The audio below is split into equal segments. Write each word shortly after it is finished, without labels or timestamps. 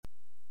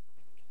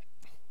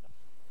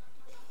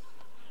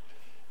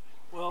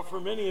For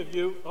many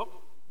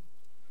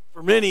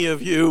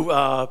of you,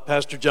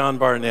 Pastor John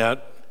Barnett,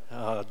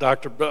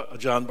 Dr.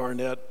 John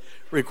Barnett,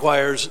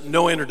 requires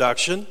no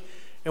introduction.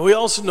 And we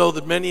also know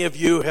that many of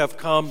you have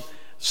come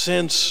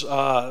since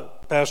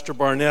Pastor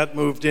Barnett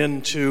moved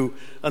into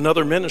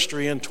another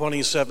ministry in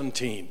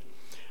 2017.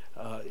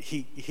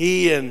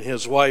 He and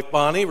his wife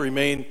Bonnie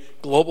remain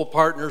global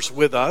partners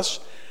with us.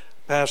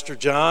 Pastor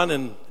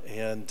John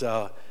and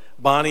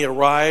Bonnie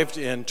arrived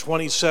in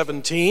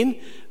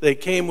 2017. They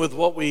came with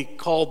what we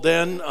called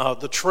then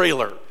the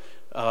trailer,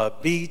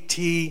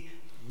 BTBMI.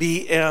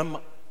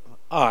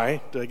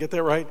 Did I get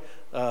that right?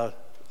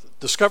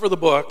 Discover the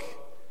Book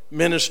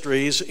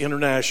Ministries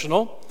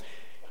International.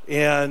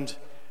 And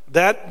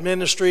that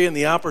ministry and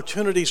the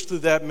opportunities through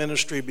that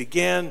ministry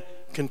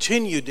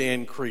continued to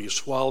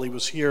increase while he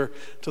was here,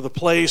 to the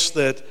place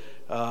that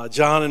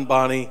John and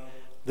Bonnie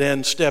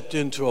then stepped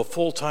into a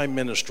full-time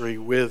ministry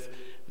with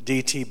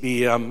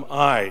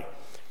DTBMI.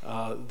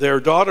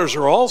 Their daughters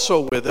are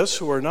also with us,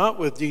 who are not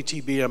with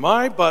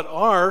DTBMI, but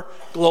are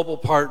global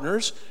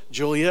partners.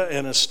 Julia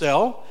and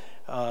Estelle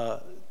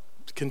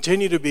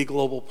continue to be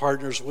global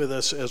partners with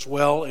us as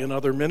well in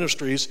other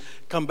ministries.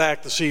 Come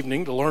back this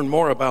evening to learn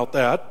more about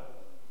that.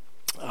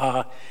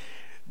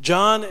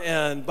 John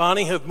and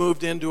Bonnie have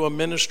moved into a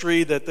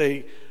ministry that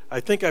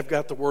I think I've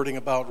got the wording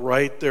about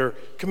right. They're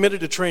committed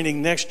to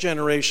training next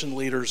generation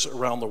leaders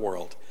around the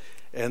world.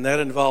 And that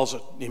involves an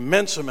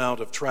immense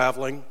amount of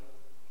traveling.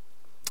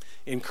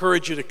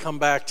 Encourage you to come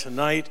back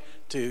tonight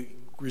to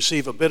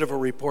receive a bit of a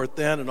report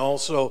then, and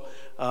also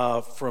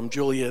from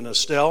Julia and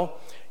Estelle.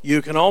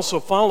 You can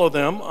also follow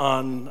them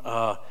on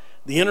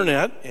the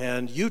internet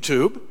and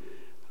YouTube.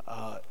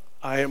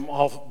 I am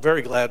all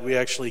very glad we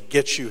actually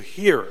get you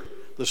here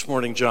this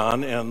morning,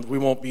 John, and we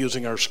won't be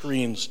using our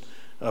screens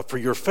for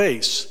your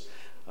face.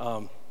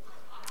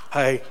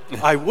 I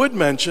would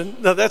mention,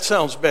 now that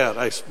sounds bad,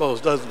 I suppose,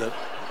 doesn't it?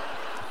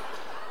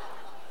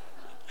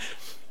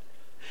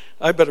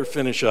 I better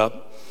finish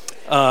up.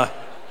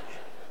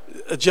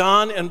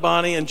 John and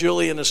Bonnie and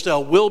Julie and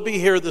Estelle will be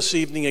here this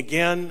evening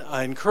again.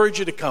 I encourage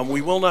you to come.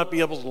 We will not be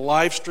able to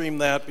live stream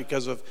that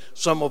because of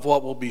some of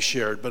what will be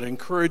shared, but I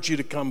encourage you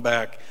to come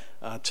back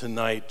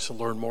tonight to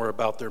learn more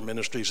about their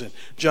ministries. And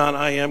John,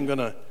 I am going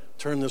to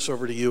turn this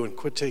over to you and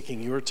quit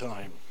taking your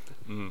time.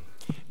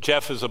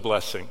 Jeff is a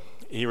blessing.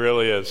 He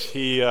really is.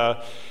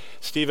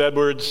 Steve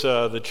Edwards,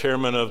 the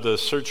chairman of the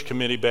search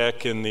committee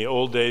back in the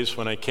old days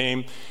when I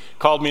came,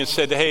 called me and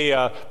said,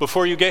 hey,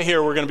 before you get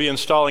here, we're going to be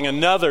installing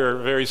another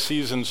very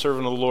seasoned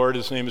servant of the Lord.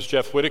 His name is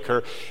Jeff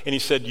Whitaker, and he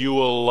said, you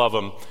will love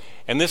him.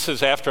 And this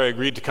is after I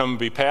agreed to come and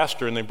be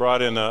pastor, and they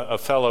brought in a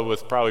fellow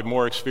with probably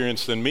more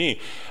experience than me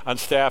on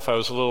staff. I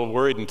was a little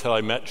worried until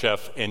I met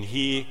Jeff, and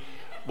he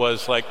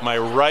was like my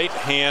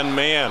right-hand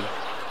man.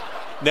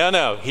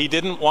 No, he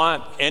didn't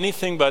want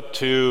anything but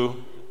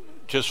to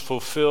just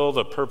fulfill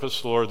the purpose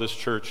of the Lord of this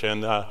church,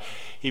 and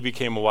he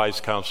became a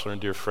wise counselor and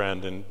dear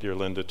friend, and dear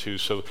Linda too.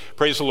 So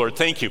praise the Lord.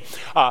 Thank you.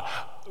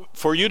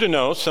 For you to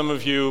know, some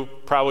of you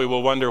probably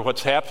will wonder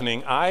what's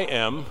happening. Do I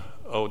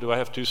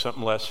have to do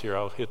something less here?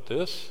 I'll hit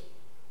this.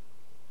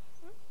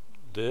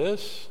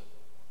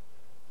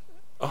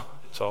 Oh,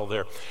 it's all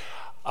there.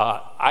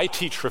 I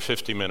teach for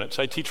 50 minutes.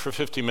 I teach for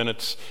 50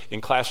 minutes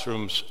in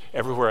classrooms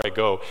everywhere I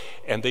go.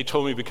 And they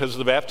told me because of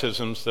the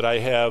baptisms that I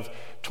have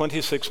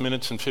 26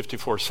 minutes and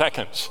 54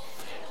 seconds.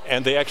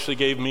 And they actually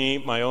gave me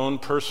my own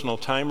personal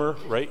timer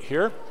right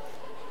here.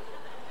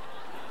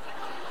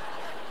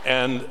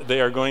 And they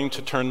are going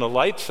to turn the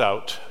lights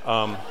out.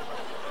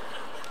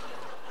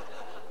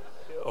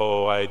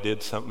 I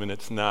did something.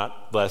 It's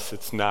not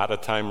a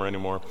timer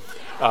anymore.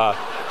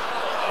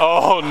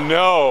 Oh,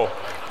 no.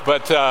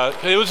 But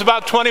it was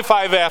about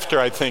 25 after,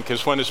 I think,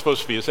 is when it's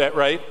supposed to be. Is that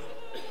right?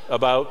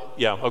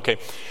 Yeah, okay.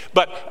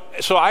 But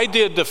so I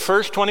did the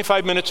first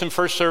 25 minutes in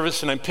first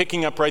service, and I'm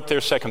picking up right there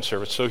second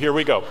service. So here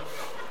we go.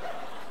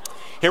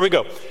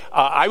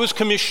 I was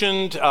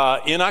commissioned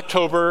in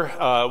October.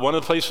 One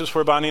of the places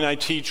where Bonnie and I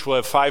teach, we'll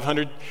have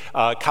 500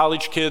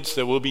 college kids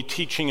that we'll be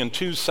teaching in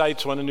two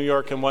sites, one in New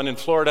York and one in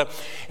Florida.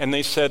 And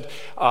they said,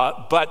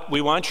 but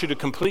we want you to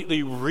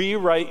completely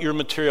rewrite your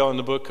material in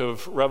the book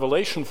of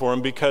Revelation for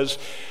them, because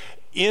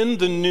in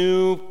the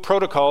new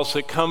protocols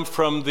that come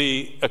from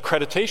the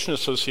Accreditation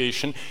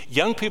Association,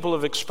 young people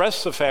have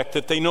expressed the fact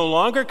that they no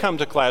longer come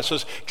to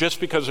classes just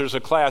because there's a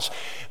class.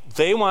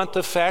 They want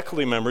the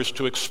faculty members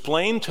to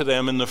explain to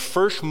them in the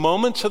first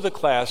moments of the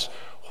class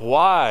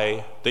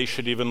why they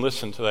should even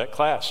listen to that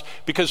class.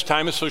 Because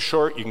time is so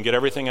short, you can get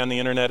everything on the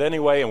internet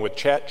anyway, and with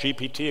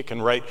ChatGPT, it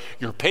can write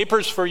your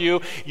papers for you.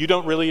 You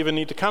don't really even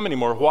need to come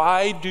anymore.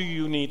 Why do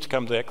you need to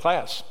come to that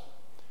class?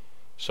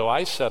 So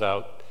I set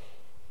out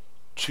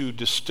to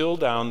distill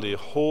down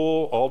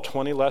all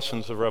 20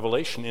 lessons of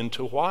Revelation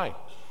into why.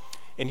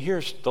 And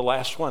here's the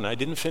last one. I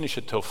didn't finish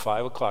it till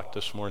 5 o'clock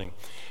this morning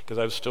because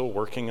I was still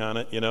working on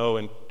it,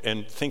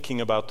 and thinking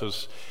about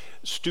those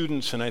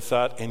students. And I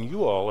thought, and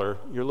you're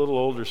a little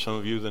older, some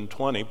of you, than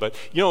 20, but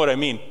you know what I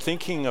mean,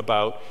 thinking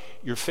about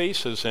your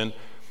faces and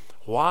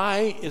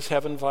why is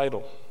heaven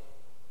vital?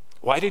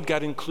 Why did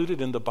God include it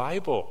in the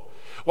Bible?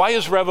 Why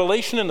is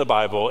Revelation in the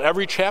Bible,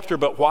 every chapter,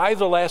 but why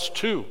the last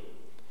two?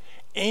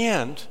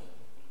 And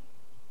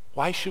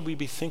why should we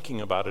be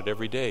thinking about it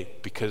every day?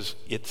 Because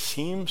it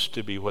seems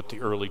to be what the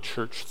early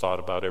church thought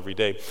about every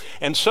day.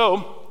 And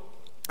so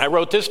I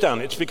wrote this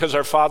down. It's because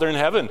our Father in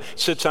heaven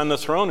sits on the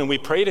throne and we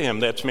pray to him.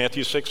 That's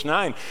Matthew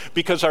 6:9.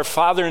 Because our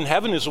Father in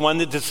heaven is the one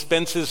that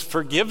dispenses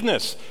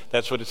forgiveness.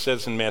 That's what it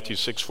says in Matthew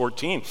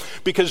 6:14.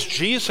 Because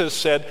Jesus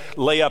said,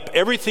 lay up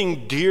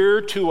everything dear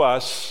to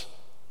us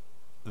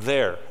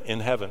there in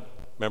heaven.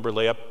 Remember,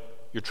 lay up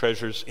your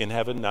treasures in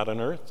heaven, not on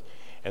earth.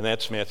 And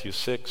that's Matthew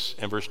 6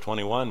 and verse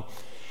 21.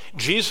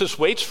 Jesus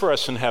waits for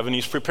us in heaven.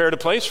 He's prepared a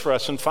place for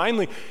us. And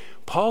finally,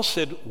 Paul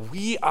said,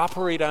 we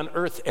operate on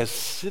earth as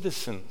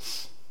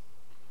citizens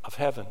of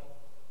heaven.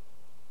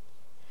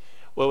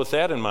 Well, with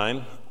that in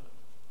mind,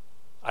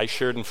 I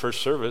shared in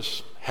first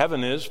service,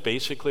 heaven is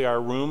basically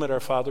our room at our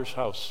Father's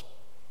house.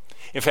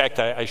 In fact,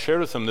 I shared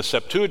with them the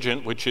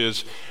Septuagint, which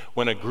is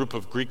when a group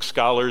of Greek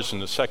scholars in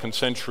the 2nd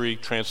century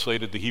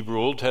translated the Hebrew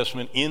Old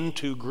Testament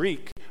into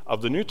Greek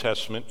of the New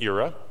Testament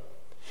era.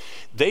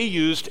 They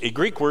used a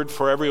Greek word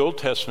for every Old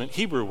Testament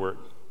Hebrew word.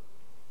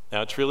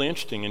 Now, it's really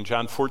interesting. In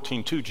John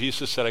 14:2,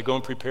 Jesus said, I go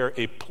and prepare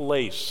a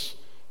place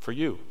for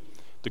you.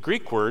 The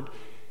Greek word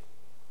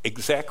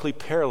exactly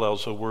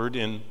parallels a word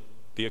in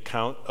the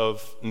account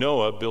of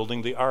Noah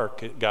building the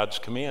ark at God's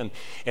command.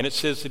 And it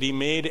says that he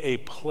made a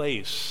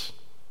place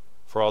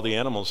for all the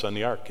animals on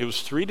the ark. It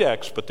was 3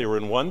 decks, but they were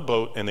in one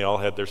boat and they all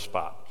had their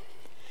spot.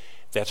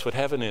 That's what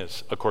heaven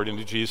is, according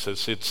to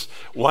Jesus. It's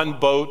one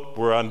boat,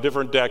 we're on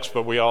different decks,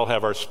 but we all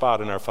have our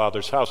spot in our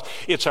Father's house.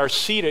 It's our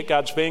seat at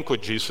God's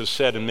banquet, Jesus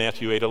said in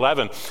Matthew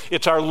 8:11.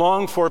 It's our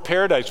longed-for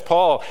paradise.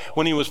 Paul,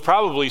 when he was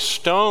probably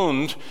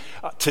stoned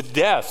to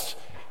death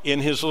in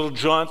his little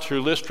jaunt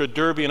through Lystra,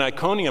 Derbe, and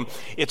Iconium,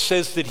 it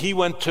says that he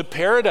went to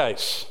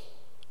paradise.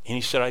 And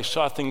he said, I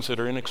saw things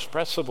that are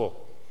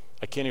inexpressible.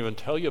 I can't even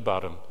tell you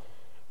about them,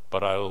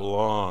 but I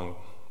long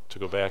to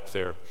go back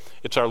there.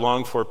 It's our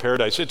longed-for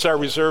paradise. It's our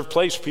reserved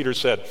place, Peter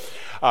said.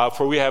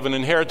 For we have an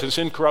inheritance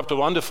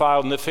incorruptible,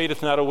 undefiled, and that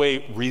fadeth not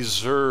away,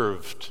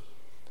 reserved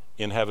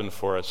in heaven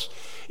for us.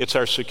 It's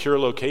our secure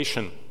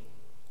location.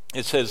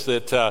 It says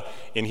that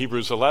in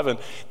Hebrews 11,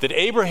 that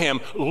Abraham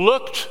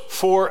looked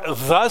for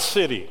the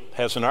city. It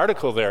has an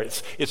article there.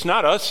 It's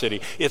not a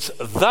city. It's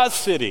the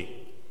city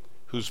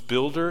whose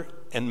builder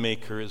and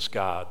maker is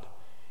God.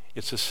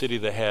 It's a city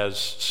that has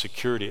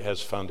security, it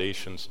has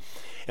foundations.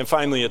 And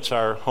finally, it's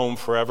our home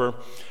forever.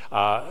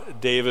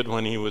 David,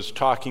 when he was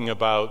talking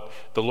about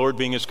the Lord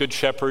being his good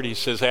shepherd, he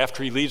says,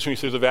 after he leads me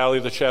through the valley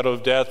of the shadow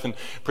of death and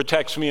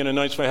protects me and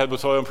anoints my head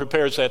with oil and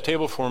prepares that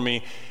table for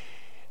me,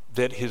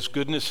 that his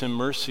goodness and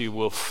mercy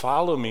will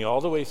follow me all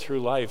the way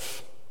through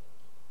life,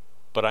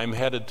 but I'm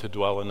headed to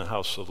dwell in the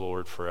house of the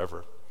Lord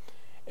forever.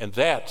 And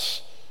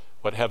that's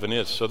what heaven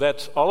is. So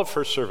that's all of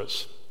first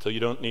service, so you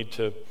don't need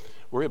to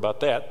worry about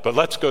that. But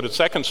let's go to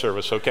second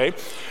service, okay?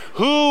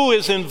 Who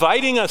is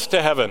inviting us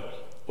to heaven?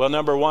 Well,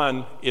 number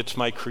one, it's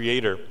my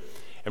Creator.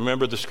 And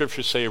remember, the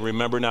scriptures say,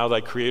 remember now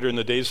thy Creator in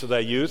the days of thy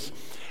youth.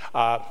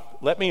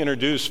 Let me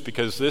introduce,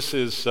 because this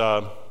is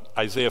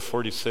Isaiah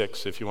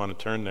 46, if you want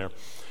to turn there.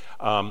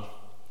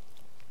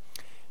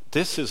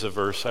 This is a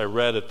verse I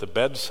read at the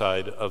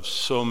bedside of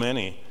so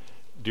many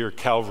dear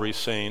Calvary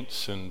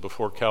saints, and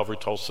before Calvary,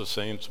 Tulsa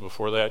saints, and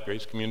before that,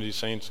 Grace Community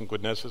saints and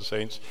Quidnessa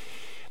saints.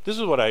 This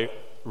is what I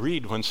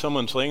read when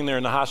someone's laying there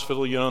in the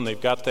hospital, and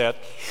they've got that,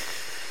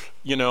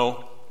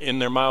 in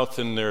their mouth,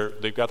 and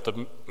they've got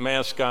the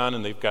mask on,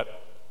 and they've got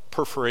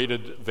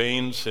perforated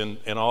veins and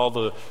all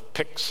the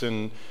picks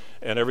and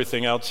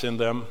everything else in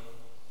them.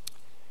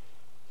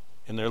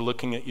 And they're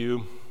looking at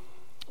you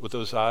with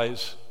those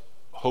eyes,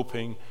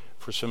 hoping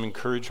for some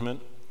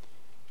encouragement.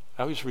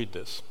 I always read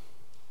this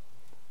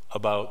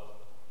about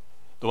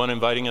the one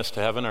inviting us to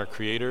heaven, our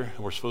Creator,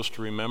 and we're supposed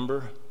to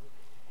remember.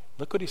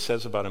 Look what he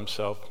says about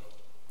himself.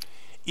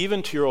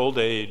 Even to your old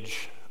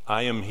age,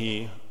 I am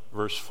he,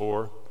 verse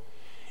 4.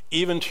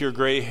 Even to your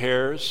gray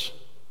hairs,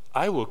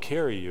 I will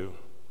carry you.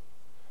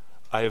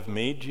 I have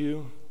made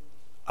you,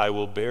 I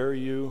will bear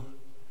you,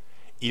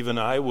 even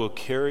I will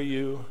carry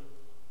you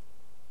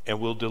and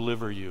will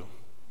deliver you.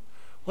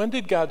 When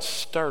did God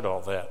start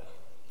all that?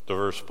 The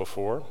verse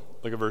before.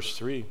 Look at verse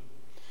 3.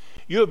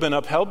 You have been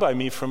upheld by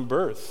me from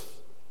birth.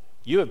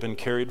 You have been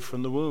carried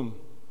from the womb.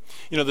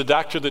 The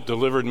doctor that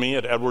delivered me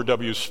at Edward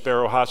W.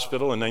 Sparrow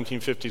Hospital in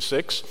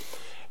 1956,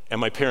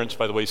 and my parents,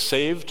 by the way,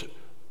 saved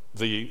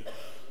the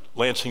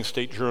Lansing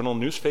State Journal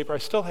newspaper. I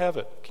still have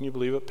it. Can you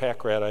believe it?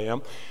 Pack rat I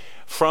am.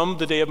 From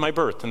the day of my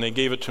birth, and they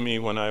gave it to me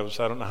when I was,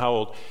 I don't know how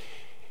old.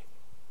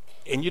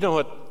 And you know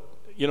what?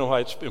 You know why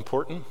it's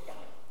important?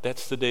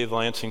 That's the day the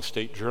Lansing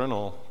State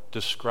Journal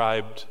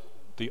described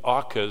the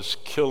Aucas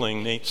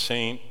killing Nate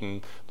Saint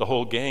and the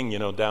whole gang,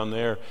 down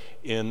there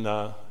in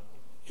the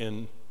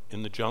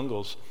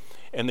jungles.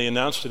 And they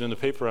announced it in the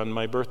paper on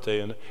my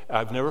birthday, and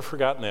I've never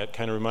forgotten that. It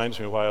kind of reminds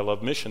me why I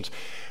love missions.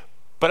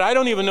 But I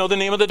don't even know the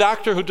name of the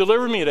doctor who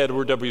delivered me at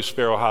Edward W.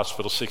 Sparrow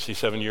Hospital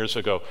 67 years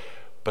ago.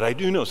 But I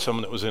do know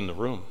someone that was in the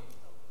room.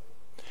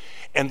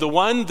 And the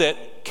one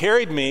that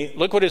carried me,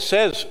 look what it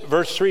says,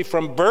 verse 3,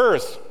 from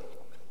birth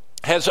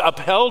has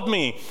upheld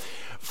me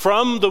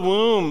from the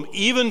womb,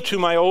 even to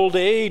my old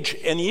age,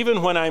 and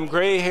even when I'm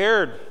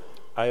gray-haired.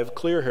 I have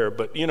clear hair,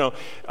 but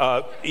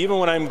even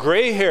when I'm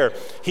gray hair,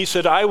 he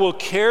said, I will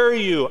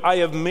carry you. I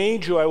have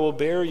made you. I will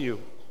bear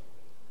you.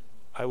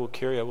 I will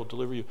carry, I will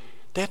deliver you.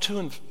 That's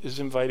who is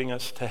inviting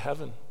us to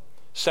heaven.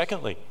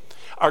 Secondly,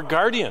 our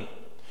guardian,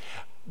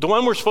 the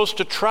one we're supposed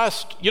to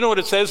trust. You know what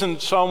it says in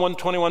Psalm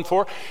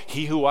 121:4?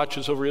 He who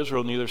watches over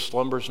Israel neither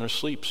slumbers nor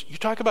sleeps. You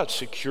talk about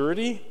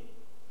security.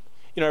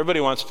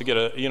 Everybody wants to get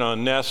a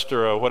Nest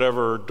or a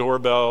whatever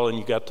doorbell,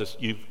 and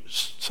you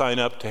sign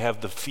up to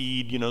have the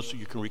feed, so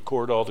you can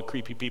record all the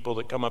creepy people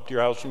that come up to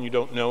your house and you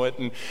don't know it,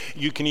 and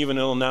you can even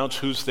announce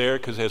who's there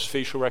because it has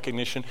facial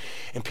recognition.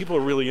 And people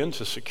are really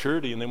into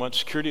security, and they want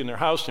security in their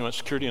house, they want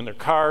security in their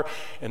car,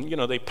 and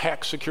they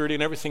pack security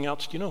and everything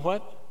else. Do you know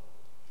what?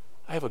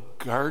 I have a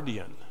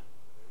guardian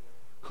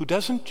who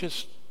doesn't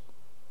just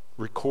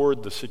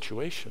record the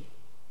situation.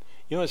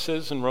 You know what it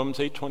says in Romans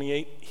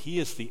 8:28? He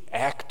is the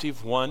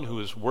active one who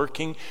is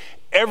working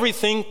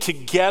everything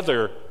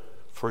together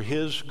for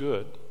his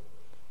good.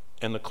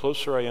 And the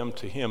closer I am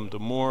to him, the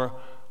more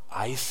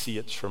I see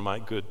it's for my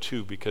good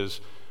too, because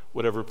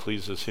whatever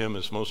pleases him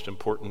is most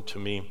important to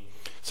me.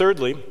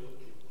 Thirdly,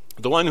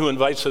 the one who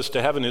invites us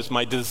to heaven is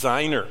my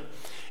designer.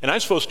 And I'm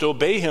supposed to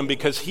obey him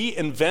because he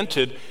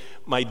invented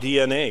my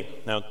DNA.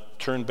 Now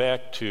turn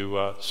back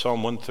to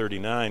Psalm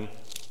 139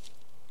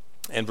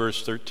 and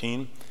verse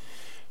 13.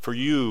 For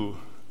you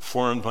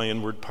formed my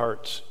inward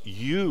parts.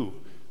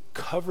 You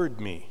covered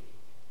me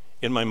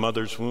in my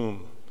mother's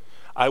womb.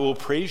 I will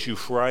praise you,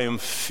 for I am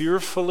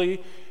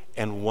fearfully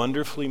and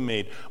wonderfully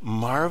made.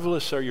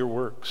 Marvelous are your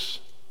works,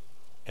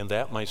 and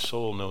that my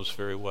soul knows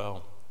very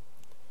well.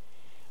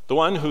 The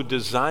one who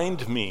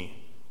designed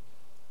me,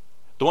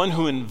 the one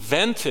who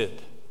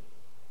invented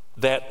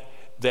that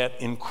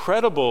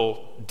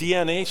incredible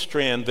DNA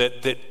strand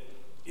that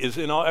is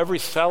in every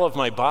cell of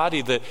my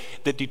body, that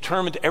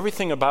determined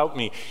everything about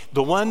me,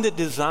 the one that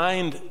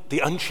designed the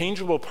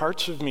unchangeable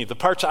parts of me, the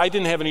parts I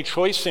didn't have any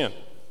choice in.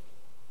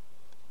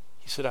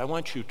 He said, I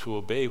want you to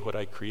obey what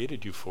I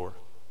created you for.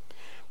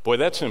 Boy,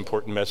 that's an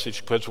important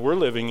message, because we're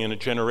living in a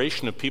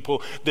generation of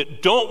people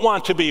that don't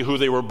want to be who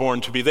they were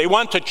born to be. They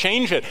want to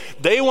change it.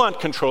 They want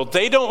control.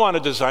 They don't want a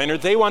designer.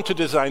 They want to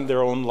design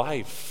their own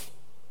life.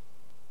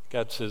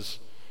 God says,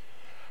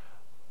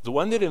 the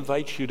one that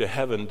invites you to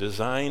heaven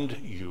designed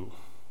you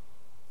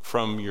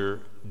from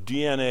your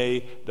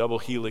DNA double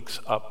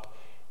helix up,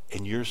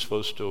 and you're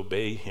supposed to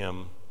obey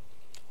him.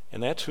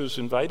 And that's who's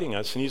inviting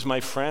us, and he's my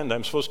friend.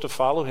 I'm supposed to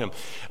follow him.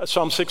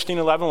 Psalm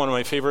 16:11, one of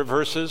my favorite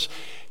verses,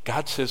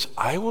 God says,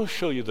 I will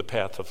show you the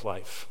path of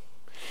life.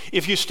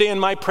 If you stay in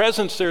my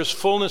presence, there's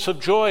fullness of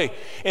joy.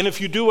 And if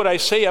you do what I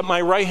say, at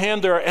my right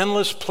hand there are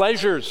endless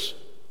pleasures.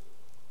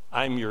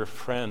 I'm your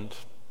friend,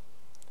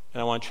 and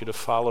I want you to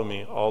follow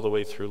me all the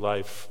way through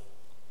life.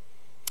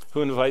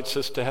 Who invites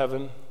us to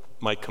heaven?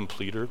 My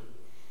completer.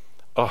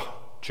 Oh,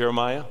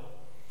 Jeremiah.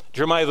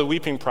 Jeremiah, the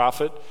weeping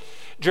prophet.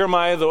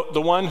 Jeremiah,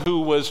 the one who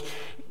was,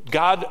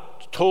 God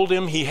told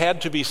him he had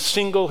to be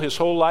single his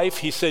whole life.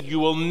 He said, you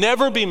will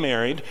never be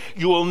married.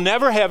 You will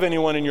never have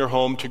anyone in your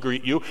home to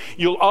greet you.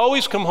 You'll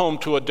always come home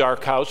to a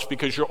dark house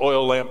because your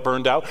oil lamp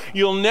burned out.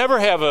 You'll never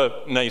have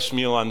a nice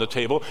meal on the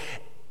table.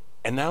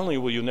 And not only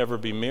will you never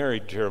be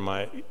married,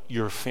 Jeremiah,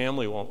 your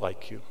family won't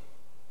like you.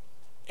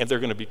 And they're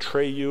going to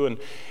betray you.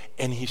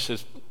 And he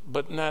says,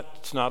 but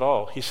that's not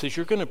all. He says,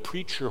 you're going to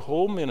preach your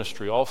whole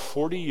ministry, all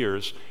 40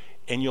 years,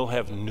 and you'll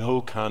have no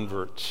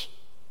converts.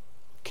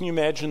 Can you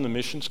imagine the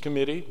missions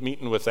committee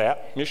meeting with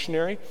that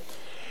missionary?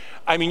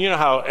 I mean, you know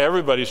how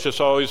everybody's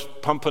just always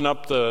pumping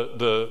up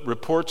the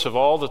reports of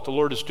all that the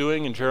Lord is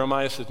doing, and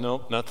Jeremiah says,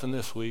 nope, nothing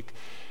this week,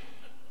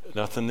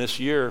 nothing this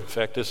year. In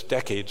fact, this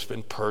decade's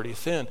been pretty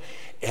thin.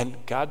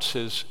 And God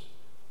says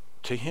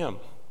to him,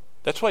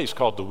 that's why he's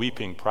called the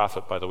weeping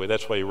prophet, by the way.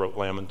 That's why he wrote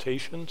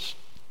Lamentations.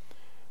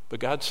 But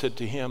God said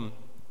to him,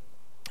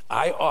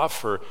 I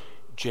offer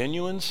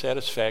genuine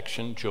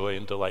satisfaction, joy,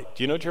 and delight.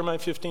 Do you know Jeremiah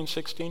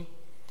 15:16?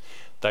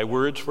 Thy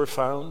words were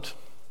found,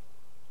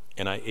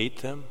 and I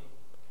ate them,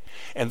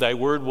 and thy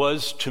word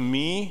was to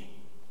me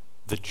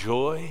the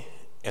joy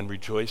and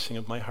rejoicing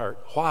of my heart.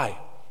 Why?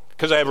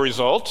 Because I have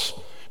results?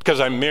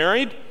 Because I'm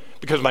married?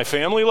 Because my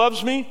family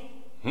loves me?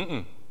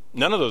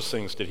 None of those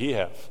things did he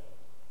have.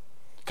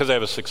 Because I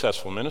have a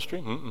successful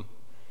ministry?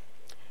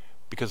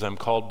 Because I'm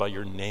called by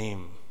your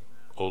name,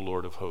 O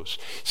Lord of hosts.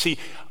 See,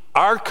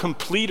 our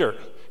completer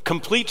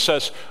completes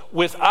us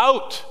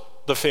without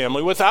the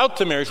family, without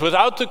the marriage,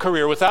 without the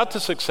career, without the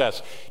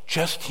success.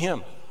 Just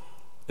him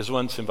is the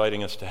one that's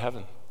inviting us to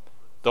heaven.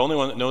 The only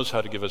one that knows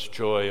how to give us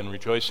joy and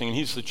rejoicing. And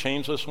he's the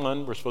changeless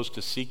one. We're supposed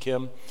to seek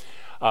him.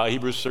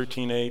 Hebrews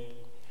 13:8.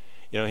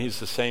 He's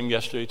the same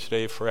yesterday,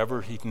 today,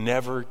 forever. He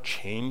never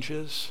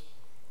changes.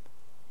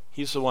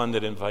 He's the one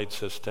that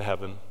invites us to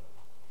heaven.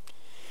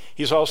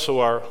 He's also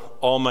our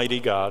Almighty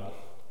God,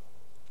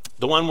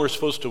 the one we're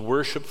supposed to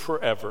worship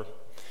forever.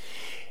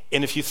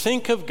 And if you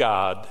think of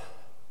God,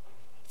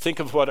 Think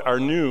of what our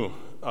new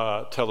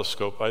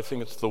telescope, I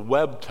think it's the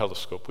Webb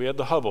telescope. We had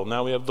the Hubble,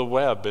 now we have the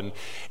Webb,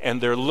 and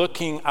they're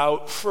looking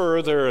out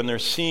further and they're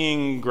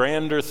seeing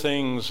grander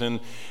things, and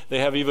they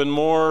have even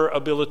more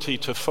ability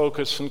to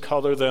focus and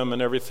color them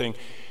and everything.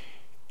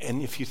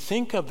 And if you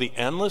think of the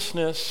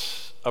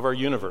endlessness of our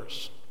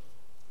universe,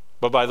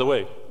 but by the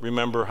way,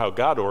 remember how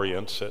God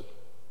orients it.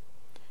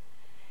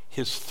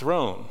 His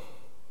throne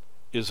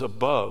is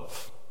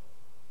above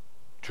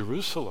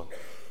Jerusalem.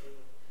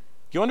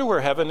 You wonder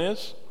where heaven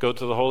is? Go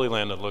to the Holy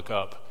Land and look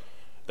up.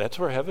 That's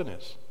where heaven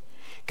is.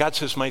 God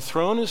says, my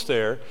throne is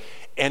there,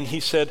 and he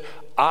said,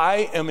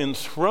 I am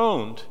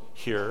enthroned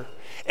here,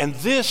 and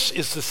this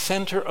is the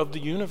center of the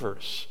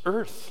universe,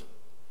 earth.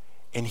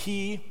 And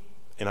he,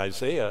 in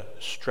Isaiah,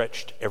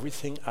 stretched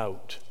everything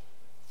out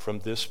from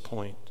this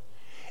point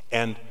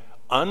and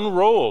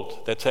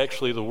unrolled, that's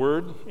actually the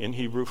word in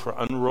Hebrew for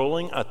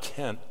unrolling a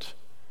tent.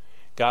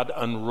 God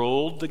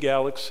unrolled the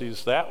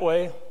galaxies that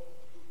way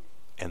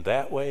and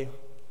that way.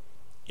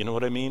 You know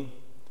what I mean?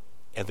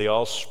 And they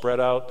all spread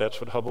out.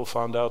 That's what Hubble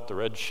found out, the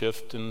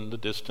redshift and the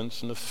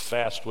distance and the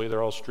fast way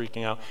they're all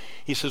streaking out.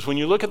 He says, when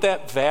you look at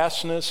that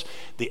vastness,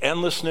 the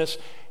endlessness,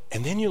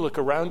 and then you look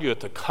around you at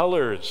the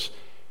colors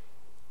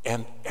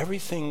and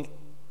everything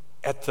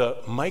at the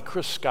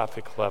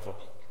microscopic level,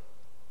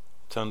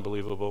 it's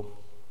unbelievable.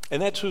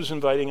 And that's who's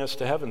inviting us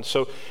to heaven.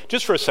 So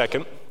just for a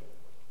second,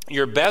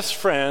 your best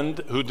friend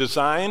who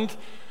designed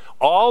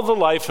all the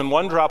life in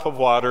one drop of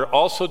water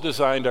also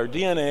designed our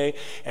DNA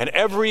and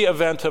every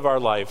event of our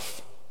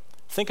life.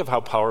 Think of how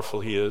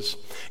powerful he is.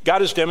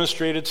 God has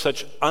demonstrated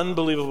such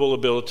unbelievable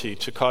ability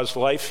to cause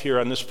life here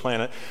on this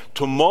planet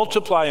to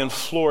multiply and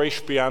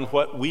flourish beyond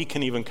what we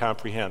can even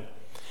comprehend.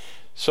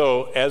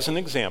 So, as an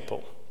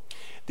example,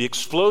 the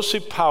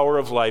explosive power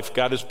of life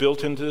God has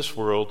built into this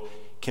world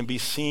can be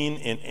seen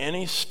in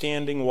any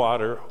standing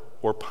water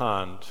or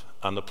pond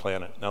on the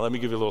planet. Now, let me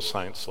give you a little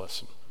science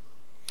lesson.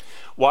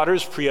 Water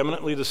is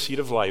preeminently the seat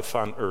of life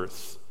on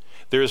earth.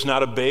 There is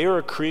not a bay or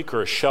a creek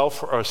or a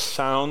shelf or a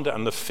sound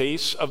on the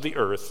face of the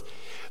earth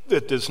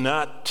that does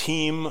not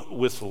teem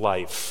with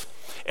life.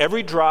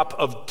 Every drop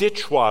of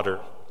ditch water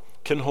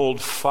can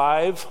hold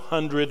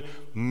 500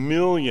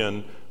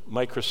 million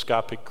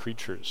microscopic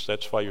creatures.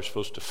 That's why you're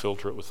supposed to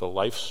filter it with a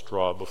life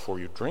straw before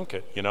you drink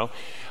it, you know.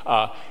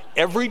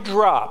 Every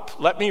drop,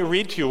 let me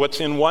read to you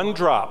what's in one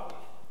drop.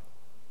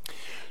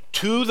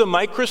 To the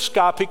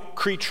microscopic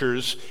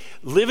creatures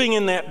living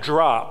in that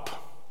drop,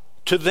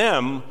 to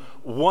them,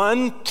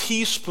 1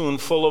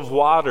 teaspoonful of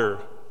water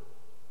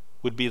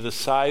would be the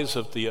size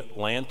of the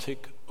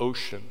Atlantic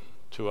Ocean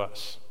to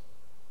us.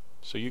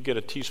 So you get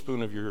a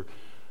teaspoon of your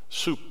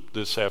soup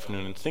this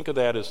afternoon, and think of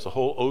that as the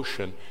whole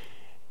ocean,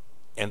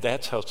 and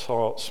that's how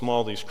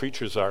small these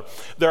creatures are.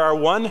 There are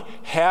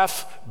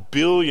 1/2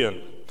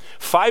 billion,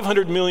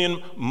 500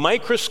 million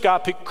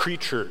microscopic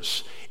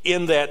creatures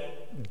in that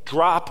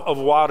drop of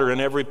water in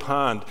every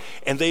pond,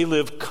 and they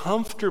live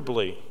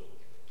comfortably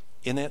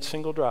in that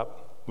single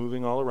drop,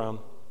 moving all around.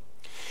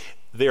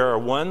 There are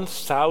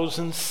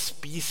 1,000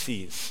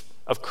 species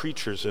of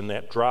creatures in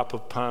that drop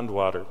of pond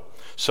water.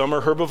 Some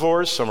are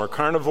herbivores, some are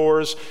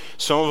carnivores,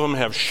 some of them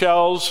have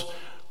shells,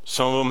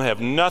 some of them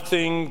have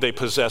nothing. They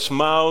possess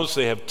mouths,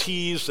 they have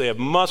teeth, they have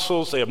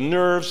muscles, they have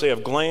nerves, they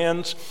have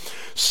glands.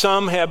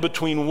 Some have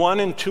between 1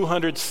 and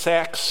 200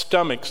 sac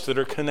stomachs that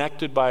are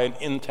connected by an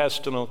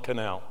intestinal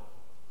canal.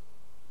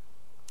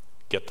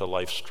 Get the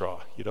life straw.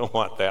 You don't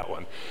want that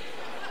one.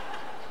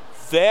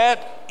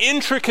 That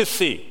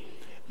intricacy,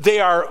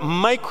 they are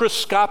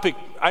microscopic,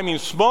 I mean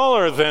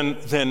smaller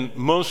than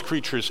most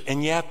creatures,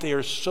 and yet they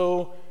are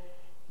so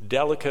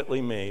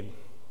delicately made.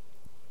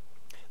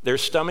 Their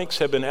stomachs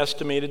have been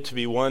estimated to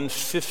be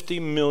 1/50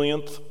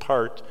 millionth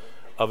part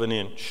of an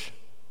inch.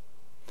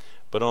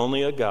 But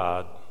only a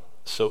God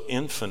so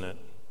infinite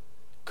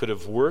could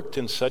have worked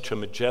in such a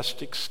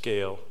majestic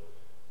scale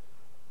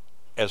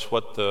as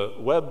what the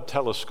Webb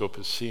telescope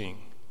is seeing,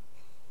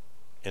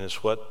 and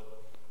is what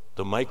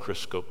the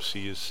microscope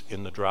sees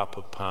in the drop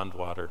of pond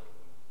water.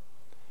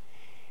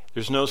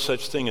 There's no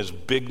such thing as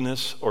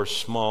bigness or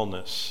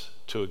smallness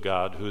to a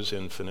God who is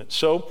infinite.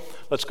 So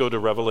let's go to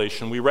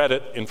Revelation. We read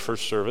it in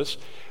first service,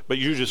 but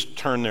you just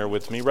turn there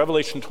with me.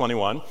 Revelation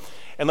 21,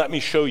 and let me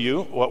show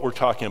you what we're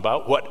talking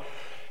about, what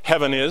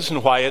heaven is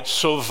and why it's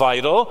so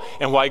vital,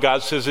 and why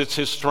God says it's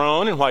his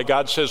throne, and why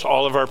God says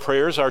all of our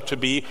prayers are to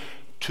be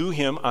to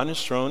him on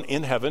his throne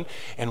in heaven,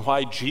 and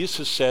why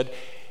Jesus said,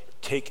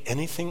 take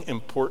anything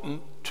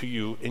important to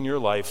you in your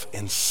life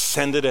and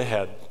send it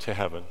ahead to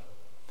heaven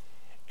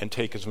and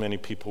take as many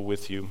people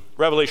with you.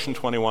 Revelation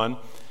 21,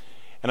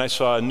 and I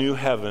saw a new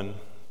heaven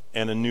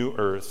and a new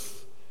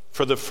earth,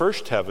 for the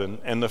first heaven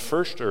and the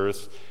first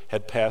earth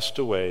had passed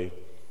away,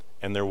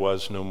 and there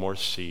was no more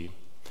sea.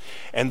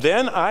 And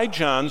then I,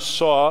 John,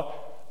 saw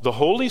the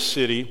holy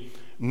city,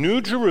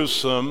 New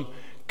Jerusalem,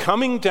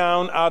 coming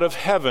down out of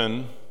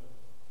heaven.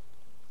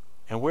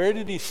 And where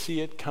did he see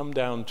it come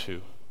down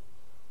to?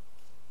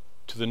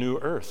 To the new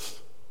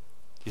earth.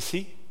 You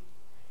see,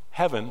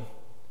 heaven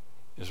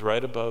is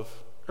right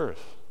above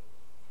earth.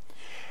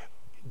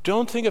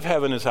 Don't think of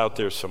heaven as out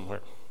there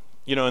somewhere.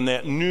 In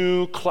that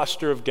new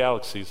cluster of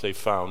galaxies they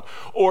found,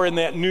 or in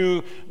that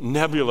new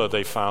nebula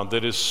they found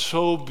that is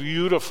so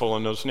beautiful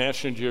in those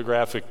National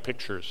Geographic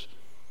pictures.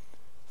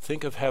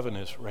 Think of heaven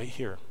as right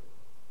here.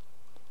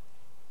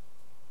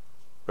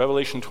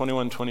 Revelation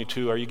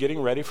 21:22, are you getting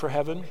ready for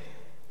heaven?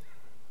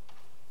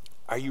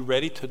 Are you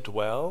ready to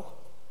dwell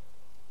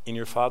in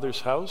your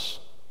Father's house?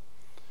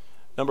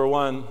 Number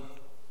one,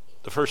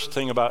 the first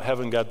thing about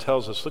heaven God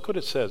tells us, look what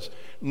it says.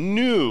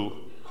 New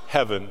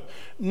heaven,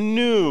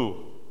 new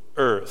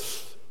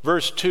earth.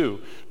 Verse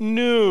 2,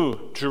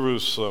 new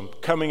Jerusalem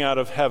coming out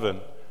of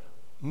heaven.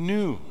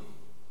 New.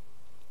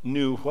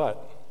 New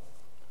what?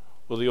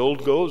 Well, the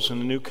old goes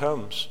and the new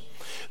comes.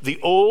 The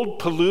old,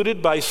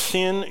 polluted by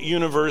sin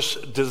universe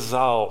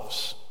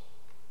dissolves.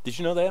 Did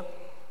you know that?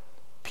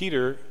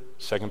 2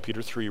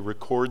 Peter 3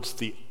 records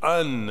the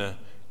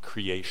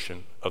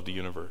uncreation of the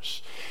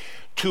universe.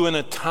 To an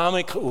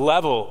atomic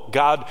level,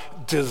 God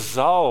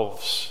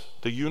dissolves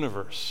the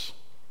universe.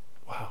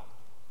 Wow.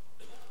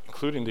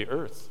 Including the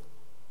earth.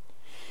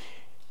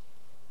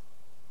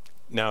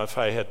 Now, if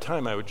I had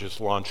time, I would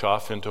just launch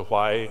off into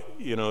why,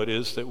 it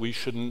is that we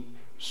shouldn't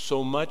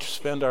so much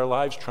spend our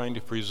lives trying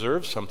to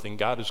preserve something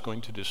God is going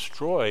to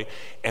destroy,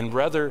 and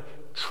rather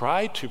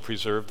try to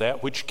preserve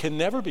that which can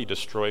never be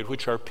destroyed,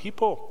 which are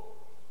people.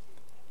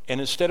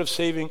 And instead of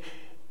saving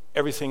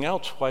everything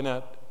else, why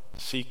not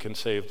seek and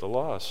save the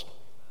lost?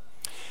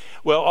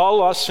 Well, all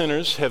lost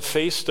sinners have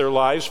faced their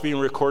lives being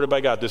recorded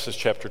by God. This is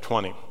chapter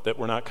 20 that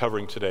we're not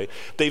covering today.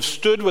 They've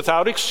stood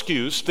without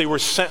excuse. They were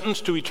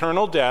sentenced to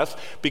eternal death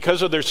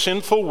because of their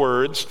sinful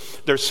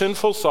words, their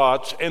sinful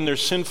thoughts, and their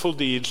sinful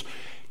deeds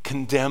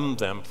condemned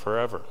them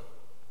forever.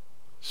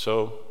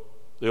 So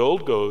the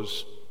old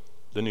goes,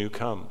 the new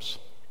comes.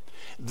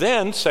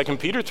 Then 2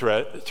 Peter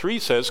 3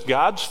 says,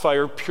 God's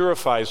fire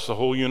purifies the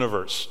whole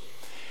universe.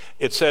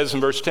 It says in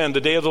verse 10,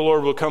 the day of the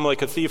Lord will come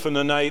like a thief in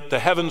the night. The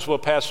heavens will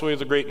pass away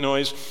with a great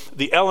noise.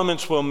 The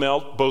elements will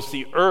melt. Both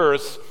the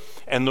earth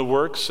and the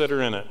works that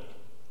are in it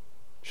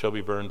shall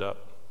be burned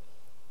up.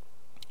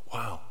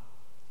 Wow.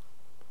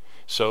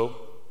 So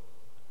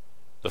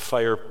the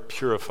fire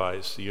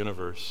purifies the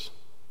universe.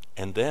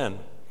 And then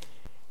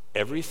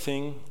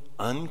everything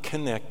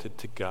unconnected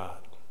to God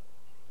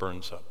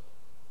burns up.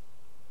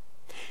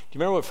 Do you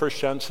remember what 1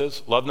 John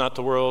says? Love not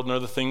the world, nor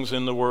the things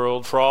in the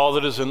world. For all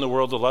that is in the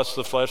world, the lust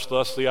of the flesh, the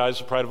lust of the eyes,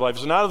 the pride of life,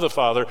 is not of the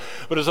Father,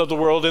 but is of the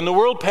world. And the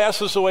world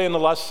passes away and the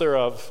lust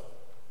thereof.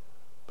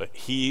 But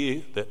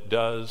he that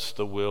does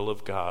the will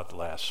of God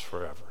lasts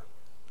forever,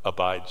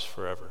 abides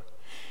forever.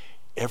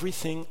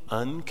 Everything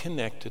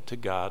unconnected to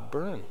God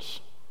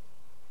burns.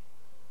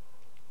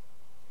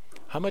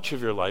 How much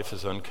of your life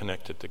is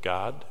unconnected to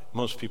God?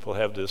 Most people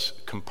have this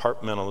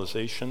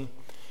compartmentalization.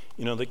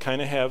 They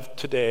kind of have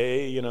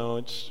today,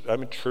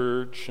 I'm at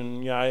church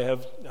and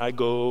I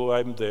go,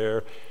 I'm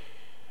there.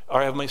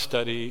 Or I have my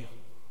study.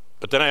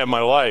 But then I have my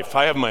life.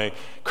 I have my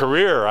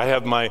career. I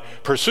have my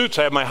pursuits.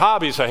 I have my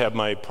hobbies. I have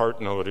my part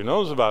nobody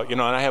knows about,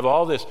 and I have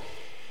all this.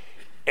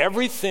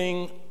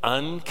 Everything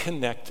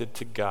unconnected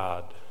to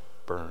God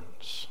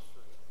burns.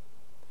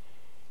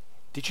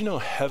 Did you know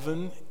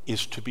heaven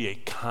is to be a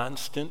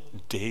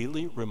constant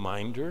daily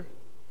reminder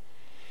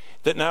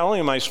that not only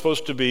am I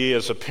supposed to be,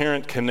 as a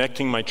parent,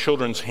 connecting my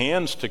children's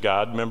hands to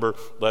God, remember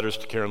letters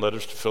to Karen,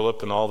 letters to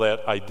Philip, and all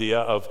that idea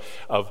of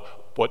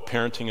what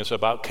parenting is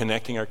about,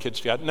 connecting our kids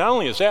to God. Not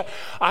only is that,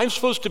 I'm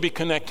supposed to be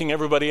connecting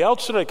everybody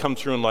else that I come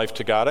through in life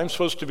to God. I'm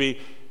supposed to be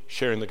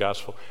sharing the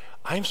gospel.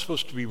 I'm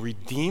supposed to be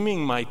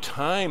redeeming my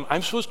time.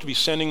 I'm supposed to be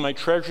sending my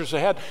treasures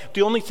ahead.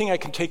 The only thing I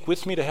can take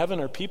with me to heaven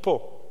are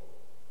people.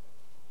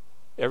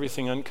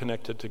 Everything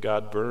unconnected to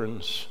God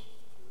burns.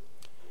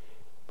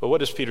 But what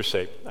does Peter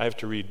say? I have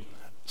to read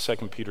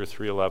 2 Peter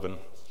 3:11.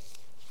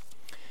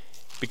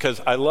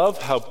 Because I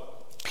love how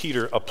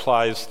Peter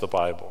applies the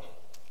Bible.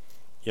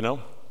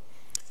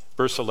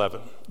 Verse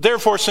 11.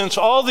 Therefore, since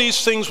all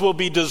these things will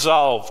be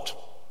dissolved,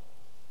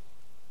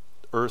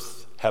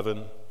 earth,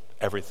 heaven,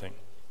 everything,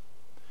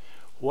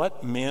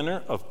 what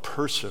manner of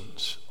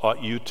persons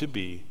ought you to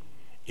be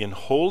in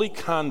holy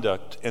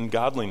conduct and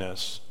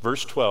godliness?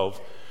 Verse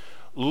 12.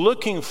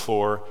 Looking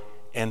for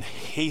and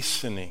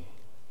hastening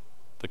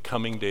the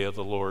coming day of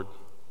the Lord.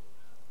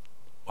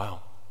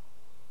 Wow.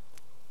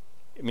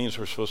 It means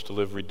we're supposed to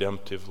live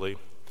redemptively.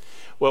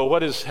 Well,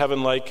 what is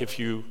heaven like? If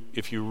you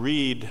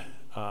read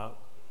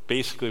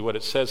basically what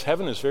it says,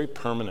 heaven is very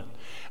permanent.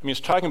 It's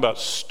talking about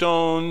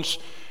stones,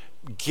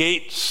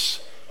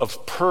 gates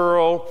of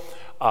pearl,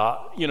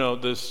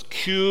 this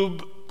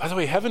cube. By the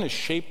way, heaven is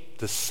shaped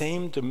the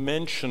same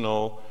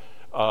dimensional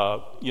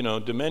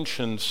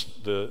dimensions,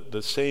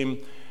 the same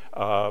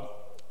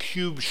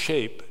cube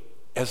shape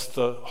as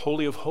the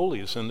Holy of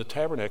Holies in the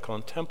tabernacle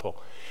and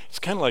temple. It's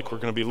kind of like we're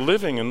going to be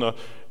living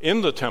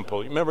in the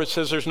temple. Remember, it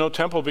says there's no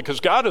temple because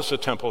God is the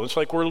temple. It's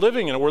like we're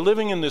living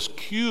in this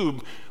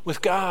cube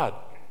with God.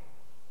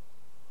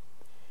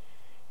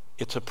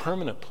 It's a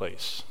permanent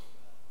place.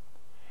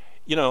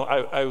 You know,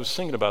 I was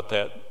thinking about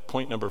that,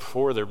 point number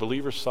 4 there.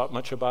 Believers thought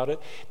much about it.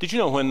 Did you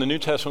know when the New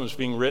Testament was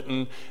being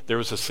written, there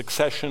was a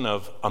succession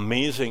of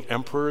amazing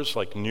emperors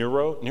like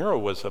Nero? Nero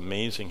was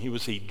amazing. He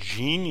was a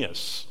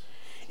genius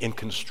in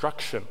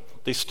construction.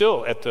 They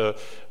still,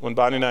 when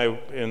Bonnie and I,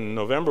 in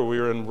November, we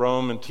were in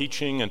Rome and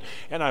teaching,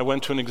 and I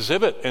went to an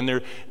exhibit,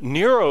 and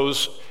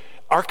Nero's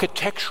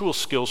architectural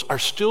skills are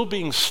still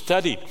being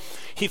studied.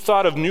 He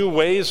thought of new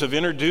ways of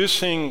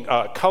introducing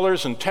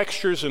colors and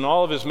textures in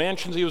all of his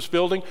mansions he was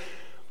building,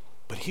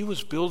 but he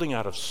was building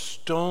out of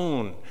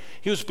stone.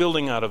 He was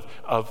building out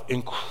of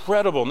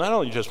incredible, not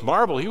only just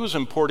marble, he was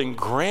importing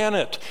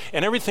granite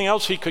and everything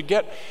else he could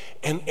get.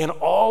 And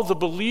all the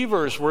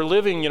believers were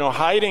living,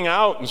 hiding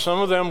out, and some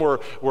of them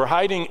were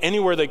hiding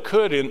anywhere they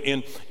could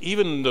in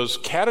even those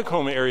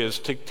catacomb areas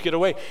to get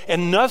away.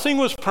 And nothing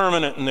was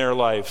permanent in their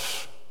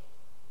life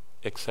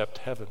except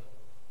heaven.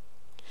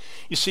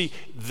 You see,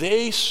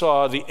 they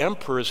saw the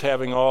emperors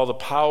having all the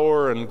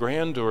power and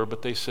grandeur,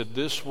 but they said,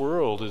 this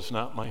world is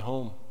not my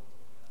home.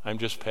 I'm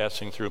just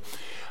passing through.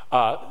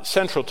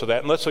 Central to that,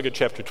 and let's look at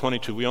chapter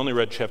 22. We only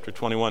read chapter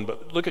 21,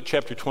 but look at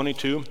chapter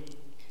 22,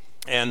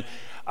 and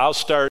I'll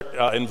start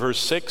in verse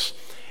 6.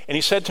 And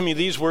he said to me,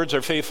 these words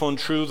are faithful and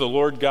true. The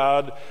Lord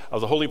God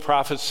of the holy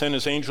prophets sent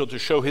his angel to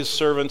show his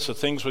servants the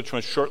things which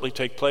must shortly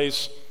take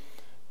place.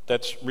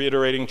 That's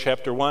reiterating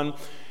chapter 1.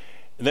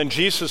 And then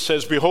Jesus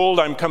says, behold,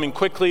 I'm coming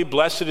quickly.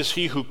 Blessed is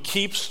he who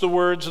keeps the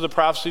words of the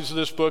prophecies of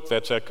this book.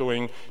 That's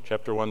echoing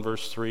chapter 1,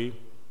 verse 3.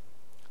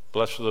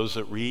 Blessed are those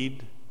that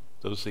read,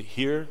 those that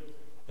hear,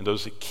 and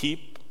those that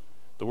keep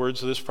the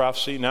words of this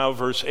prophecy. Now,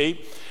 verse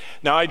 8.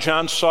 Now I,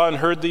 John, saw and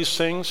heard these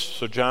things.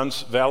 So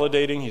John's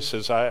validating. He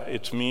says,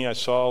 it's me. I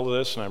saw all of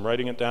this, and I'm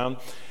writing it down.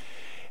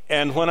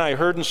 And when I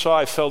heard and saw,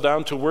 I fell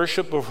down to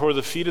worship before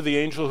the feet of the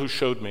angel who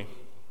showed me.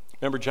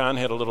 Remember, John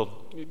had a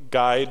little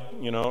guide,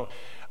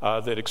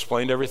 that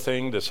explained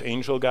everything, this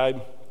angel guide.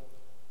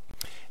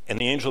 And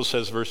the angel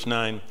says, verse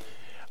 9,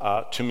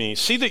 to me,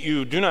 see that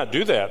you do not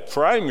do that,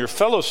 for I am your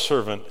fellow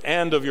servant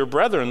and of your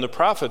brethren, the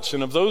prophets,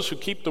 and of those who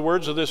keep the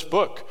words of this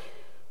book.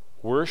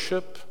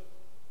 Worship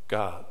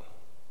God.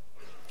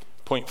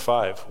 Point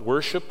 5,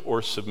 worship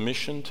or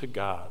submission to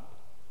God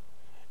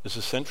is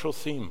a central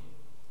theme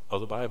of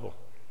the Bible.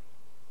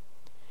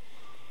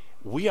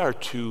 We are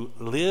to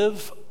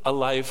live a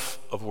life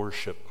of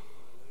worship.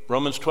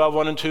 Romans 12,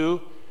 1 and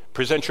 2,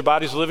 present your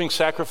bodies a living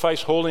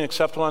sacrifice, holy and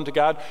acceptable unto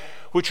God,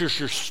 which is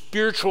your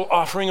spiritual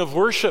offering of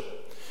worship.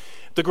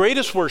 The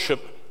greatest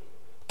worship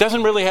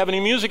doesn't really have any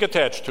music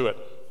attached to it.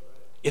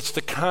 It's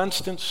the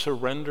constant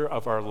surrender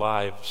of our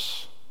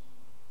lives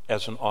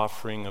as an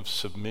offering of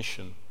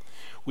submission.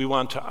 We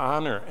want to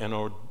honor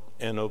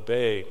and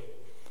obey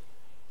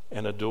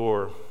and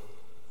adore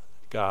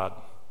God.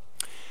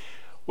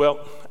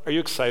 Well, are you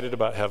excited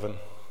about heaven?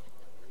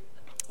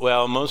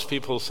 Well, most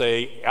people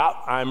say, yeah,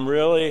 I'm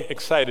really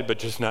excited, but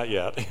just not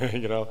yet,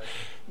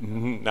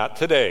 not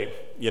today,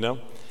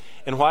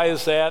 And why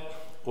is that?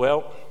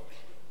 Well,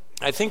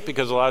 I think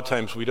because a lot of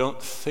times we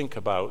don't think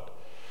about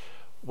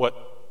what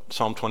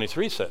Psalm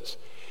 23 says,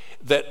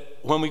 that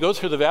when we go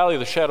through the valley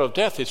of the shadow of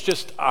death, it's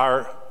just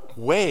our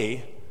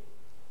way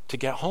to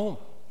get home.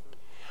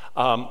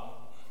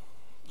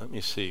 Let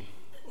me see.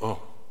 Oh,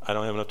 I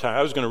don't have enough time.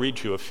 I was going to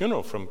read you a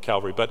funeral from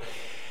Calvary, but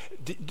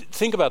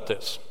think about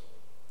this.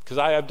 Because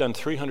I've done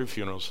 300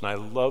 funerals, and I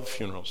love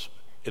funerals.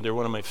 And they're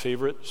one of my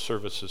favorite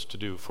services to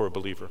do for a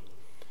believer.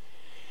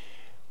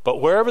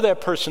 But wherever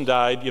that person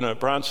died, at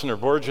Bronson or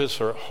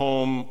Borges or at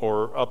home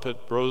or up at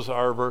Rose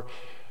Arbor,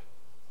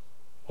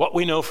 what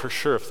we know for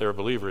sure if they're a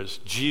believer is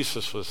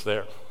Jesus was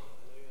there,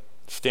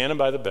 standing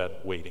by the bed,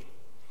 waiting.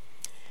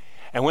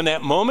 And when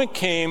that moment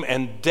came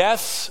and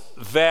death's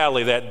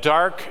valley, that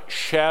dark,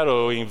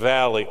 shadowy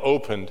valley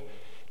opened,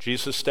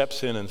 Jesus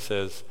steps in and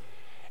says,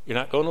 you're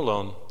not going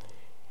alone.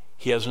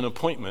 He has an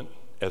appointment,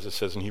 as it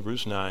says in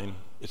Hebrews 9.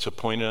 It's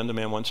appointed unto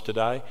man once to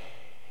die.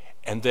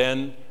 And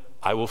then,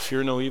 I will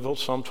fear no evil,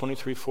 Psalm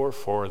 23:4,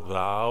 for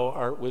thou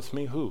art with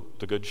me. Who?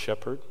 The good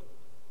shepherd.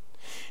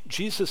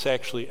 Jesus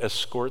actually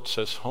escorts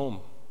us home.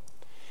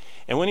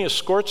 And when he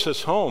escorts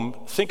us home,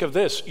 think of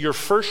this, your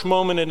first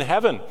moment in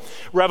heaven.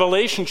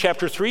 Revelation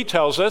chapter 3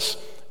 tells us,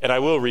 and I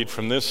will read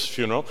from this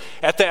funeral,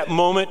 at that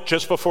moment,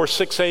 just before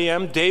 6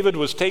 a.m., David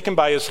was taken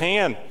by his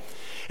hand.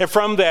 And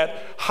from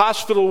that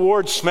hospital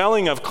ward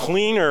smelling of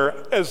cleaner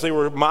as they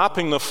were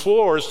mopping the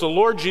floors, the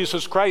Lord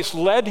Jesus Christ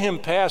led him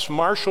past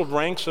marshaled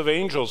ranks of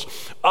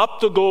angels, up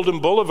the golden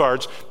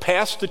boulevards,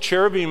 past the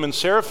cherubim and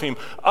seraphim,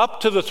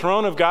 up to the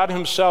throne of God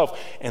himself.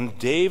 And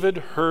David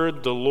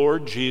heard the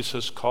Lord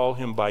Jesus call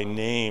him by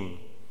name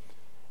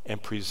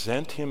and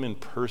present him in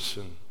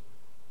person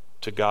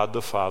to God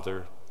the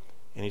Father.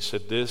 And he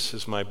said, this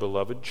is my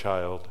beloved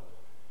child.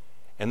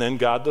 And then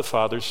God the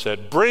Father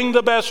said, bring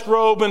the best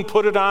robe and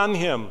put it on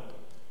him.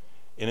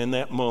 And in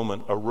that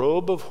moment, a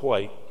robe of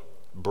white,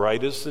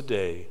 bright as the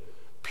day,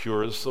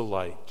 pure as the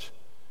light.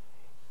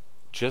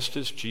 Just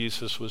as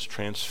Jesus was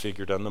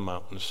transfigured on the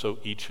mountain, so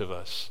each of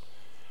us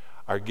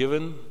are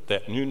given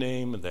that new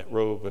name and that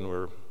robe, and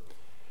we're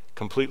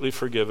completely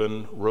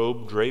forgiven,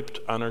 robe draped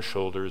on our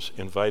shoulders,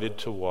 invited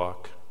to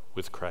walk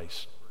with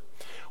Christ.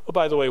 Well,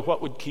 by the way,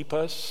 what would keep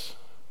us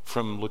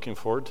from looking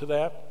forward to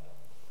that?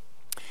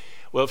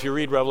 Well, if you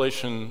read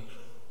Revelation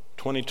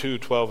 22,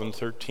 12, and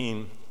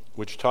 13,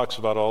 which talks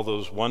about all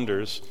those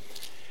wonders,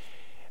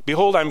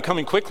 behold, I'm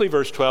coming quickly,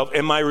 verse 12,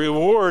 and my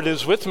reward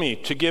is with me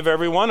to give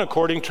everyone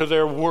according to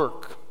their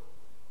work.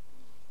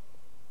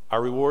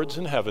 Our rewards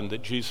in heaven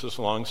that Jesus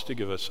longs to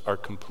give us are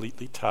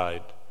completely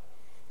tied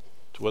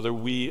to whether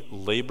we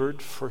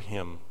labored for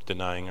him,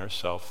 denying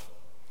ourselves.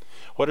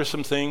 What are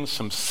some things,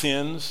 some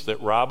sins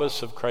that rob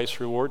us of Christ's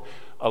reward?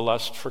 A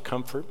lust for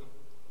comfort.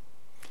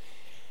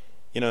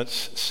 You know,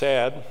 it's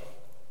sad,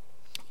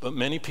 but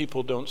many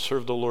people don't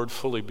serve the Lord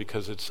fully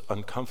because it's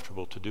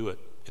uncomfortable to do it.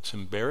 It's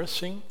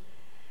embarrassing.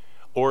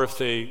 Or if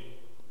they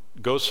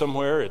go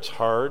somewhere, it's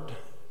hard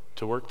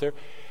to work there.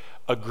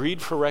 A greed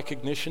for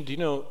recognition. Do you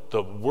know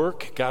the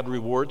work God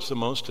rewards the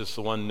most is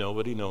the one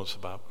nobody knows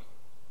about?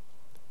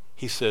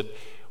 He said,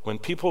 when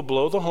people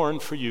blow the horn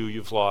for you,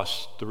 you've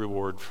lost the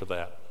reward for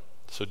that.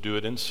 So do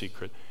it in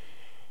secret.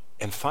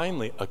 And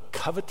finally, a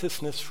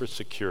covetousness for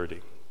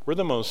security. We're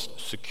the most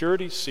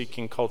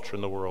security-seeking culture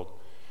in the world.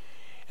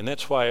 And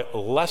that's why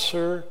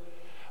lesser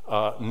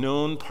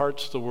known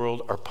parts of the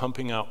world are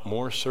pumping out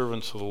more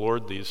servants of the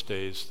Lord these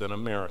days than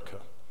America,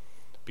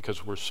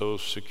 because we're so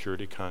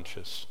security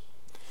conscious.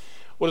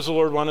 What does the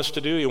Lord want us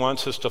to do? He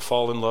wants us to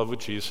fall in love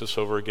with Jesus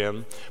over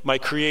again. My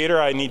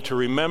Creator, I need to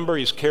remember.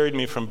 He's carried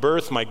me from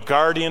birth. My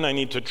guardian, I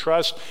need to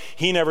trust.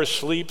 He never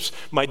sleeps.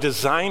 My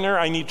designer,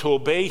 I need to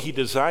obey. He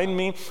designed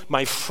me.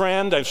 My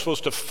friend, I'm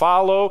supposed to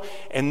follow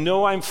and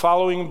know I'm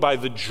following by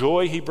the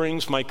joy he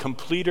brings. My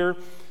completer,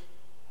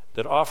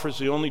 that offers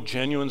the only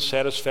genuine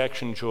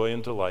satisfaction, joy,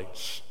 and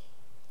delights.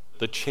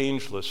 The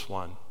changeless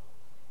one.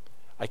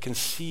 I can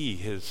see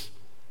his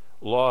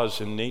laws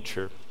in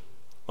nature.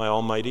 My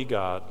almighty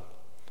God.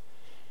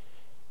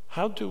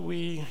 How do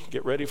we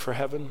get ready for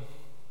heaven?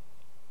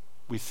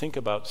 We think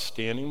about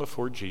standing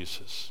before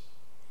Jesus.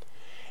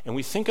 And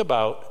we think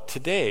about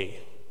today,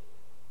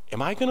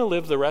 am I going to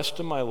live the rest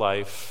of my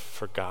life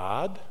for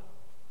God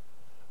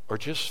or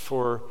just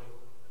for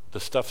the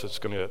stuff that's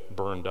going to get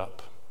burned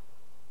up?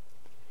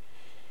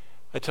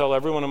 I tell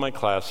every one of my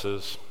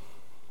classes,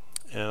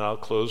 and I'll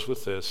close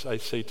with this, I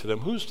say to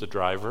them, who's the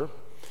driver?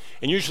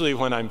 And usually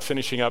when I'm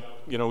finishing up,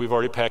 we've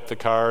already packed the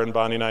car and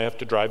Bonnie and I have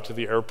to drive to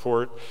the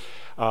airport.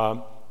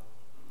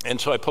 And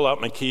so I pull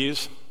out my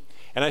keys,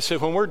 and I say,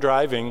 when we're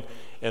driving,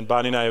 and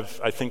Bonnie and I have,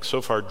 I think,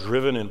 so far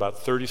driven in about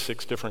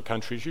 36 different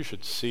countries. You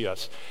should see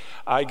us.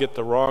 I get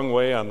the wrong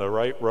way on the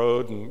right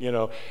road, and,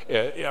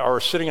 or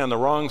sitting on the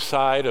wrong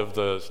side of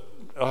the,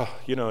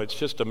 it's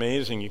just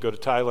amazing. You go to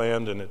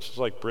Thailand, and it's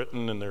like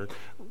Britain, and they're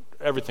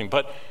everything.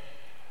 But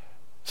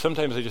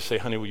sometimes I just say,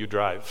 honey, will you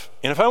drive?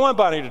 And if I want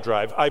Bonnie to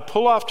drive, I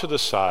pull off to the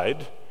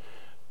side,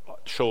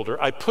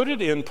 shoulder, I put it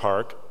in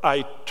park,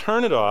 I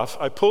turn it off,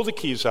 I pull the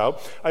keys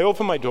out, I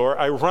open my door,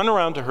 I run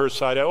around to her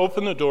side, I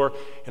open the door,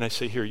 and I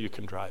say, here, you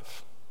can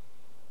drive.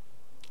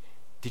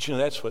 Did you know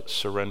that's what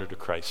surrender to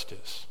Christ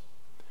is?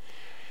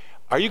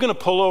 Are you going to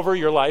pull over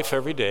your life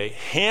every day,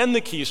 hand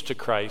the keys to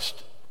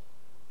Christ,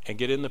 and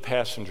get in the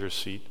passenger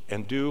seat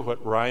and do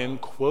what Ryan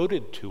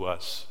quoted to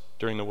us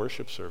during the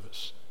worship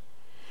service?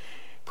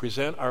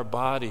 Present our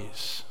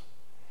bodies,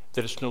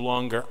 that it's no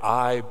longer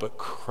I, but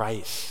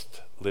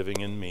Christ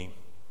living in me.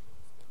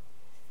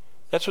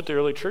 That's what the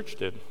early church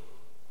did.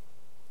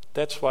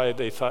 That's why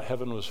they thought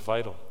heaven was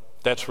vital.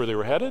 That's where they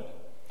were headed.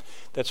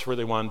 That's where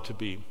they wanted to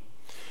be.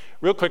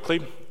 Real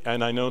quickly,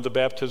 and I know the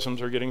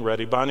baptisms are getting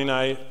ready, Bonnie and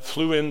I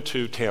flew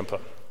into Tampa.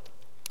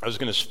 I was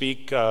going to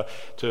speak to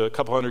a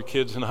couple hundred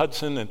kids in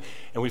Hudson, and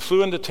we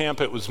flew into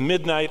Tampa. It was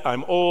midnight.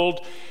 I'm old.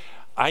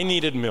 I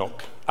needed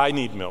milk. I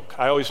need milk.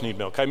 I always need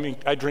milk.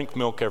 I drink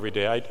milk every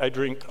day. I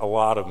drink a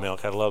lot of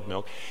milk. I love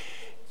milk.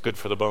 Good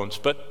for the bones.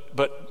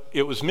 But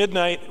it was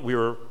midnight. We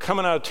were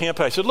coming out of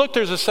Tampa. I said, look,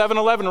 there's a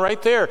 7-Eleven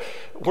right there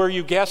where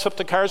you gas up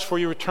the cars before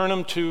you return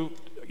them to,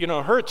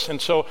 Hertz.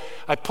 And so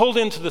I pulled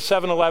into the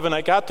 7-Eleven.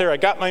 I got there. I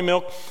got my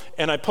milk,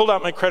 and I pulled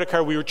out my credit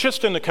card. We were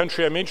just in the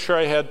country. I made sure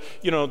I had,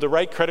 the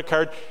right credit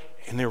card.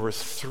 And there were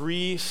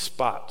 3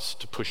 spots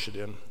to push it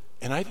in.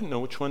 And I didn't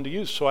know which one to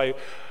use. So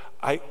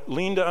I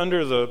leaned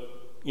under the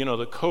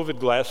COVID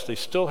glass they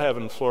still have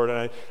in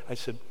Florida. And I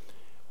said,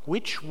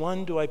 which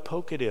one do I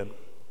poke it in?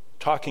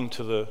 Talking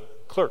to the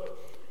clerk.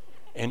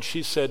 And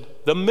she said,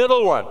 the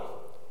middle one.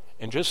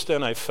 And just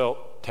then I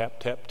felt tap,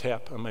 tap,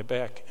 tap on my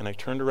back. And I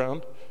turned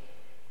around.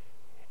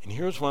 And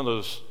here's one of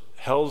those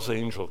Hell's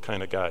Angel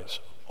kind of guys.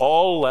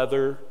 All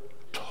leather,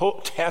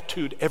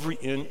 tattooed every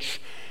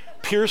inch,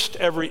 pierced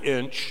every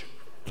inch,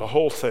 the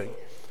whole thing.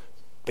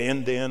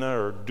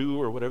 Bandana or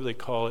do or whatever they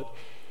call it.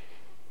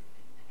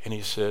 And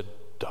he said,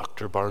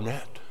 Dr.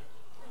 Barnett.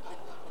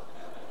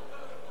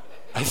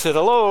 I said,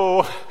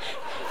 hello.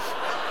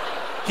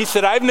 He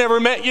said, I've never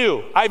met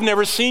you. I've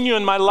never seen you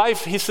in my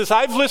life. He says,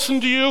 I've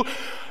listened to you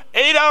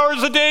 8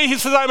 hours a day. He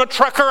says, I'm a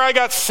trucker. I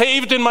got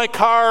saved in my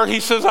car.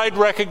 He says, I'd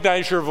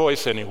recognize your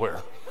voice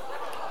anywhere.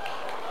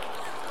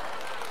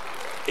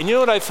 And you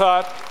know what I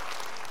thought?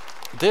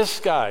 This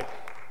guy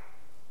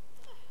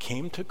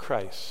came to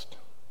Christ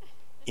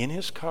in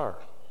his car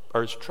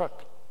or his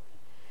truck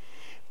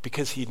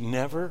because he'd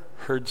never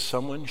heard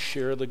someone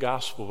share the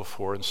gospel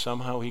before, and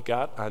somehow he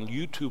got on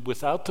YouTube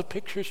without the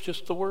pictures,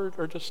 just the word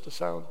or just the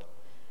sound,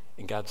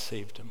 and God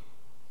saved him.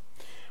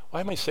 Why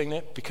am I saying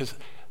that? Because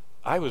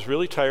I was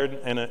really tired,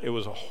 and it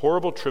was a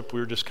horrible trip we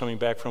were just coming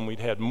back from. We'd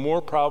had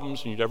more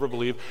problems than you'd ever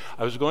believe.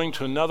 I was going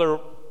to another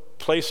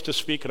place to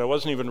speak, and I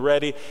wasn't even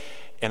ready,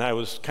 and I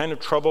was kind of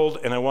troubled,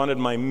 and I wanted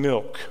my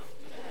milk.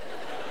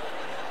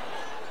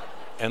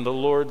 And the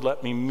Lord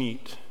let me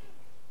meet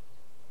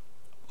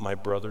my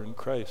brother in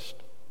Christ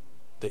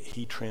that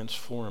he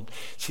transformed.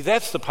 See,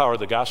 that's the power of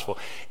the gospel,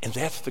 and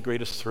that's the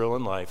greatest thrill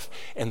in life.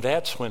 And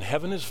that's when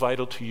heaven is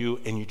vital to you,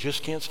 and you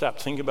just can't stop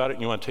thinking about it,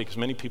 and you want to take as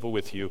many people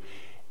with you.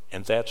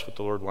 And that's what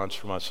the Lord wants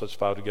from us. Let's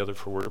bow together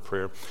for a word of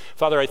prayer.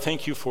 Father, I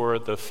thank you for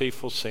the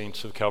faithful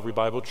saints of Calvary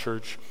Bible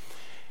Church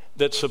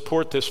that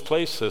support this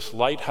place, this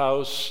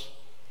lighthouse,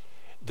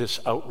 this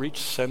outreach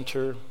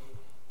center,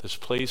 this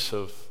place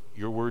of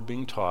your word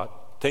being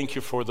taught. Thank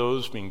you for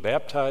those being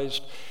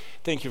baptized.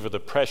 Thank you for the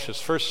precious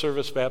first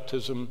service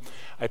baptism.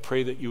 I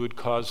pray that you would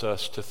cause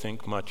us to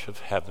think much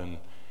of heaven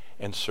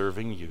and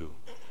serving you.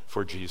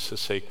 For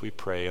Jesus' sake we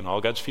pray. And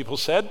all God's people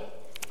said,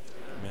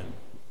 Amen.